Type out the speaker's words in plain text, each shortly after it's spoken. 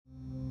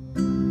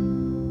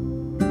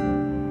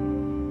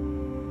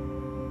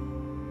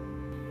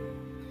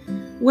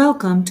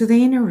Welcome to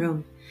the Inner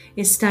Room,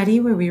 a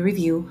study where we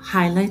review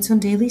highlights on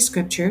daily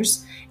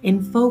scriptures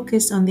and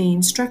focus on the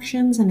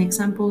instructions and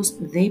examples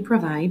they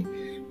provide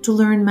to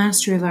learn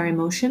mastery of our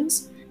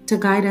emotions, to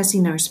guide us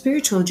in our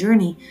spiritual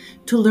journey,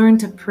 to learn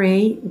to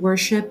pray,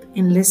 worship,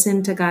 and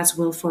listen to God's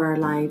will for our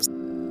lives.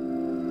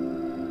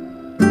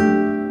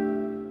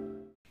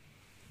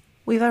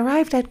 We've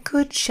arrived at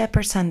Good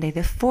Shepherd Sunday,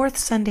 the fourth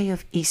Sunday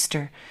of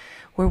Easter,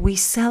 where we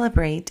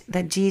celebrate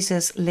that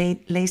Jesus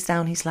lays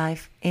down his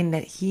life and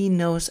that he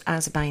knows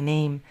us by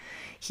name.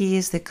 He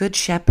is the Good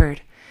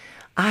Shepherd.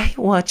 I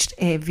watched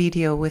a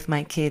video with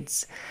my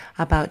kids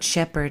about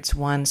shepherds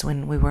once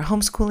when we were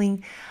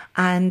homeschooling,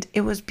 and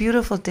it was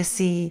beautiful to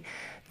see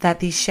that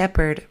the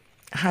shepherd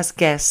has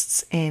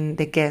guests, and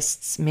the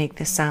guests make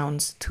the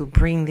sounds to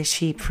bring the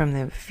sheep from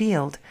the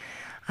field,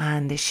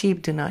 and the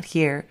sheep do not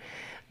hear.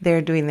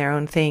 They're doing their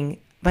own thing.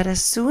 But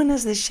as soon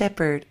as the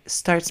shepherd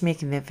starts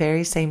making the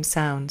very same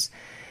sounds,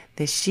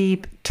 the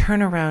sheep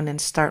turn around and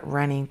start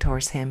running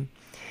towards him.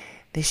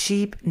 The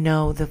sheep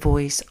know the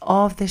voice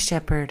of the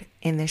shepherd,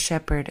 and the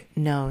shepherd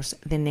knows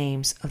the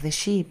names of the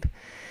sheep.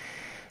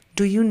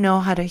 Do you know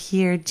how to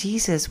hear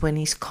Jesus when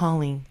he's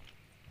calling?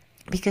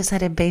 Because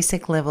at a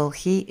basic level,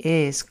 he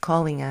is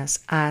calling us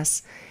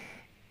as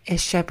a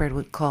shepherd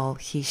would call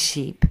his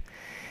sheep.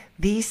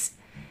 This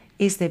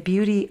is the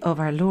beauty of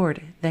our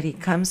Lord, that he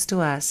comes to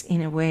us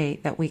in a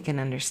way that we can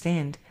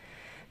understand,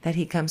 that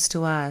he comes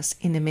to us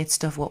in the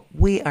midst of what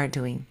we are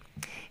doing.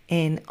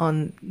 And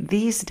on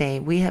this day,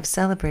 we have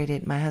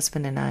celebrated, my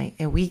husband and I,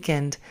 a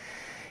weekend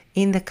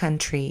in the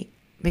country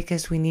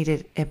because we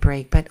needed a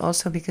break, but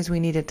also because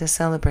we needed to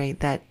celebrate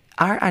that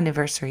our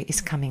anniversary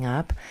is coming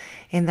up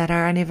and that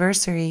our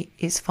anniversary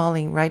is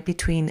falling right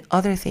between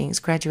other things,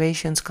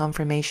 graduations,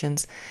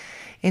 confirmations.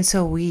 And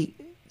so we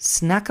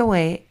snuck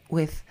away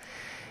with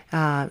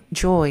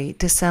joy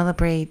to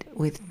celebrate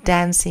with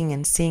dancing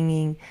and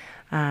singing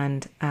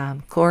and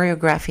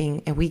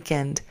choreographing a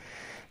weekend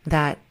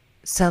that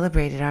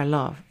celebrated our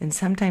love. And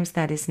sometimes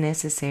that is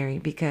necessary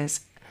because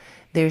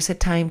there's a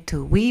time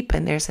to weep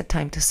and there's a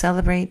time to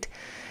celebrate.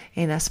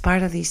 And as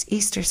part of this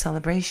Easter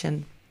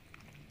celebration,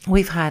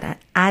 we've had an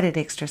added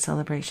extra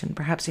celebration.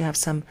 Perhaps you have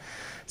some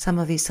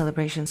of these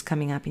celebrations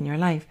coming up in your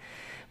life.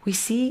 We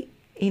see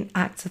in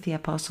Acts of the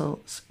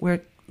Apostles,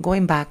 we're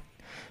going back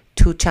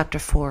to chapter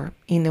 4.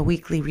 In the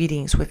weekly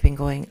readings, we've been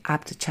going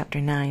up to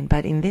chapter 9.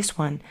 But in this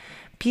one,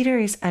 Peter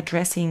is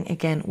addressing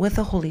again with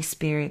the Holy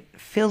Spirit,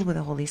 filled with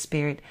the Holy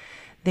Spirit,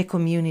 the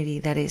community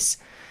that is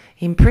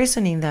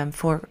imprisoning them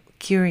for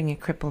curing a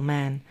crippled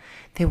man.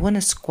 They want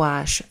to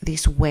squash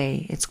this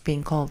way. It's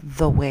being called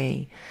the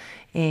way.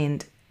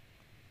 And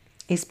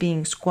it's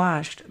being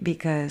squashed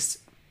because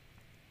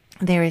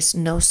there is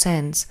no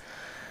sense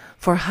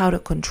for how to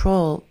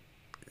control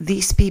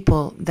these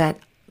people that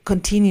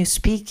continue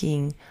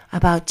speaking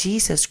about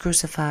Jesus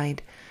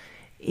crucified,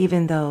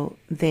 even though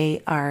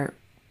they're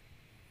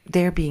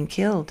being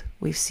killed.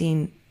 We've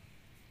seen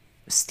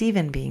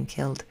Stephen being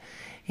killed,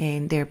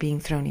 and they're being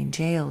thrown in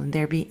jail, and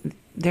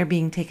they're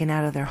being taken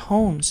out of their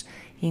homes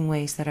in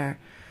ways that are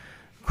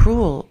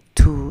cruel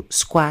to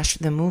squash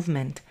the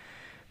movement.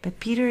 But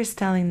Peter is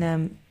telling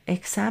them,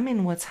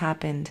 examine what's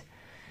happened.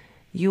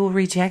 You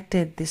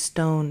rejected the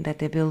stone that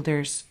the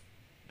builders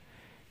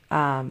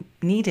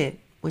needed,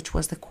 which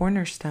was the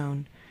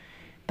cornerstone,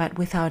 but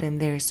without him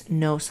there's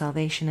no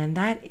salvation. And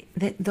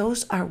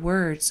those are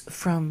words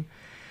from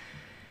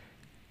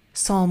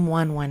Psalm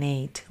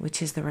 118, which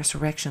is the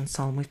resurrection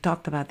psalm. We've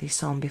talked about this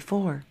psalm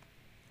before.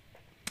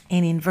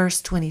 And in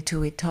verse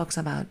 22, it talks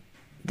about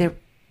the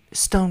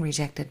stone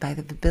rejected by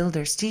the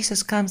builders.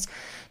 Jesus comes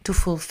to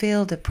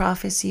fulfill the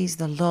prophecies,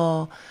 the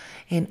law,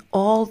 and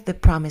all the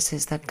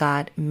promises that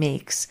God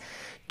makes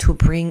to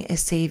bring a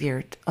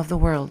Savior of the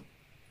world,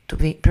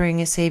 to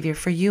bring a Savior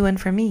for you and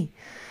for me.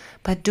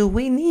 But do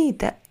we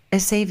need a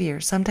Savior?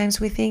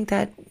 Sometimes we think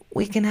that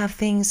we can have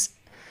things,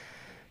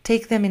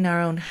 take them in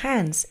our own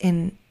hands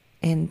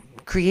and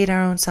create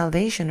our own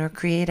salvation or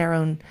create our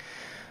own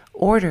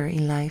order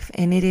in life.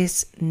 And it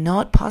is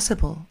not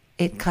possible.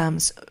 It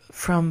comes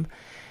from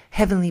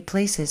heavenly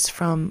places,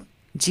 from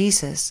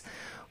Jesus,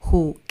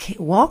 who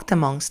walked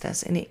amongst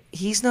us. And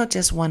he's not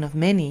just one of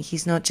many.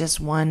 He's not just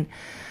one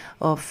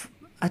of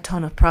a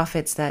ton of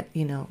prophets that,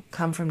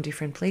 come from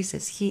different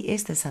places. He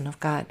is the Son of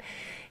God.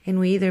 And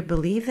we either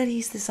believe that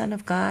he's the Son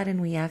of God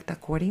and we act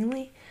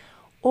accordingly,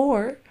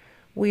 or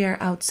we are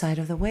outside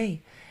of the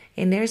way.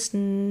 And there's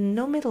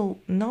no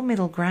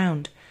middle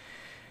ground.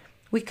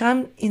 We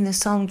come in the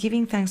psalm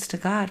giving thanks to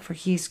God, for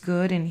he is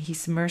good and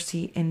his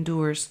mercy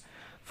endures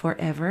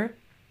forever.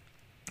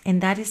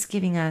 And that is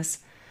giving us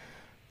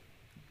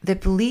the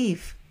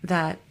belief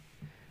that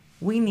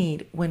we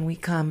need when we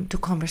come to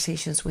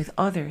conversations with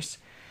others.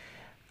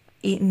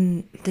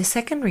 In the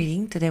second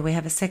reading, today we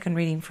have a second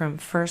reading from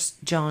 1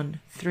 John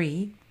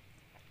 3.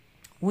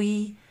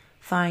 We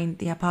find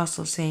the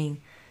apostle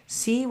saying,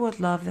 "See what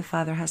love the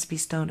Father has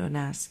bestowed on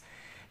us,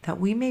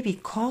 that we may be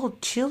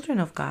called children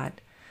of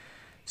God.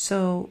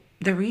 So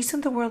the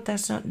reason the world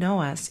does not know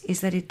us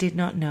is that it did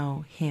not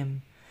know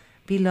him.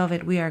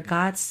 Beloved, we are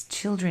God's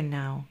children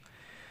now.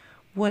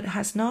 What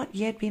has not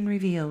yet been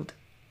revealed,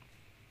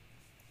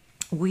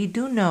 we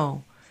do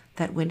know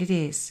that when it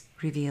is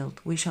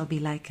revealed, we shall be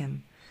like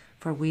him,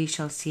 for we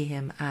shall see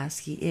him as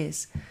he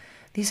is.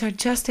 These are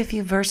just a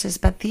few verses,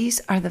 but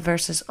these are the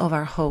verses of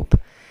our hope,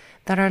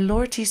 that our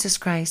Lord Jesus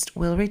Christ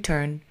will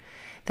return,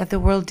 that the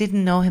world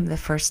didn't know him the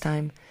first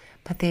time,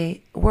 but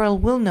the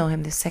world will know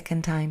him the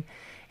second time,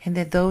 and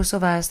that those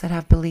of us that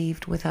have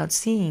believed without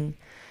seeing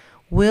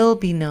will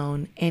be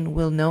known and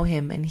will know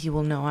him, and he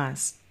will know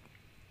us.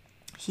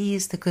 He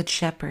is the Good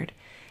Shepherd.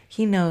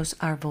 He knows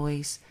our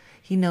voice.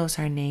 He knows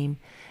our name,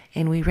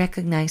 and we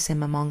recognize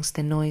him amongst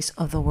the noise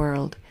of the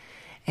world,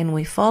 and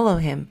we follow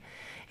him,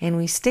 and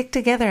we stick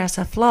together as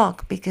a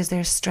flock because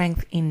there's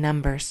strength in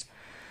numbers.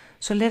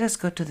 So let us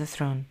go to the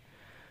throne.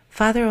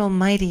 Father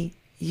Almighty,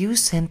 you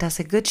sent us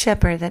a good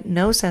shepherd that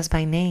knows us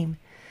by name.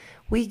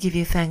 We give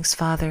you thanks,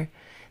 Father,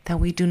 that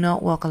we do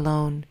not walk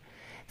alone,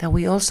 that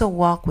we also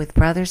walk with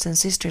brothers and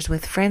sisters,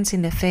 with friends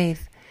in the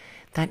faith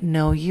that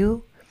know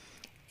you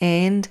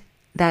and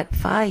that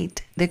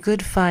fight, the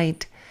good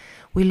fight.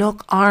 We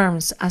lock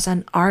arms as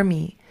an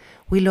army.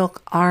 We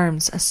lock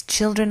arms as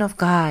children of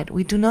God.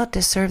 We do not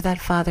deserve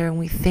that, Father, and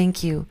we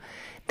thank you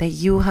that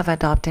you have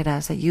adopted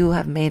us, that you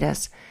have made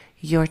us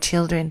your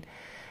children.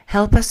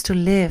 Help us to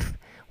live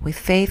with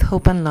faith,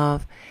 hope, and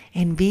love,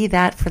 and be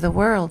that for the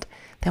world,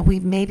 that we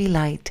may be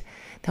light,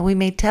 that we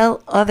may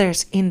tell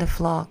others in the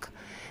flock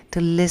to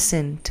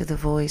listen to the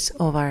voice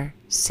of our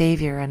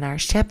Savior and our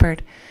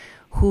Shepherd,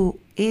 who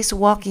is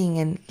walking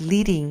and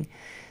leading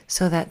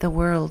so that the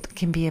world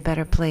can be a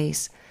better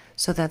place,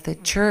 so that the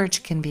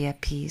church can be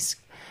at peace.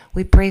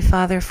 We pray,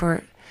 Father,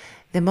 for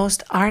the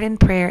most ardent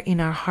prayer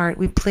in our heart.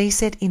 We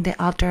place it in the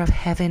altar of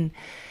heaven,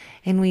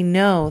 and we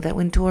know that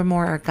when two or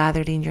more are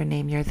gathered in your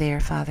name, you're there,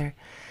 Father.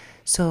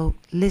 So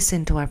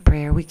listen to our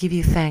prayer. We give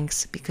you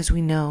thanks because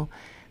we know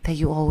that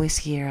you always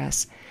hear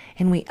us.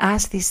 And we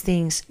ask these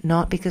things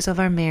not because of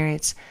our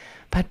merits,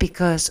 but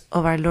because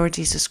of our Lord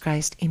Jesus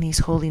Christ, in his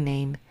holy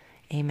name.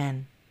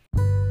 Amen.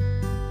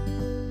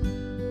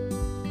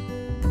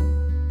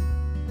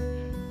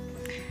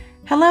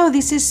 Hello,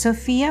 this is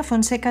Sofia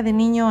Fonseca de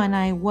Niño, and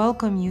I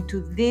welcome you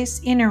to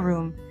this Inner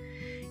Room.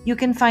 You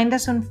can find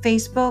us on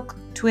Facebook,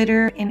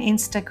 Twitter, and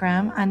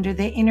Instagram under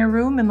the Inner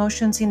Room,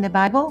 Emotions in the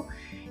Bible,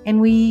 and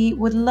we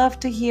would love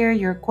to hear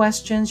your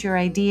questions, your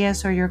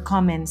ideas, or your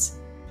comments.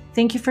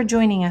 Thank you for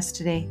joining us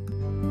today.